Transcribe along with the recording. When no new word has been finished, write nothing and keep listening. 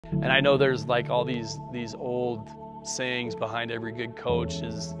And I know there's like all these old sayings behind every good coach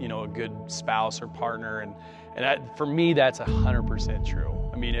is, you know, a good spouse or partner, and that, for me, that's 100% true.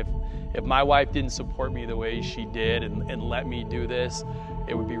 I mean, if my wife didn't support me the way she did and let me do this,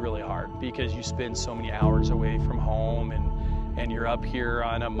 it would be really hard, because you spend so many hours away from home, and you're up here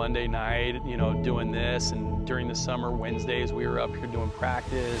on a Monday night, you know, doing this, and during the summer, Wednesdays, we were up here doing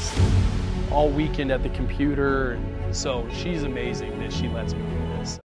practice all weekend at the computer. And so she's amazing that she lets me do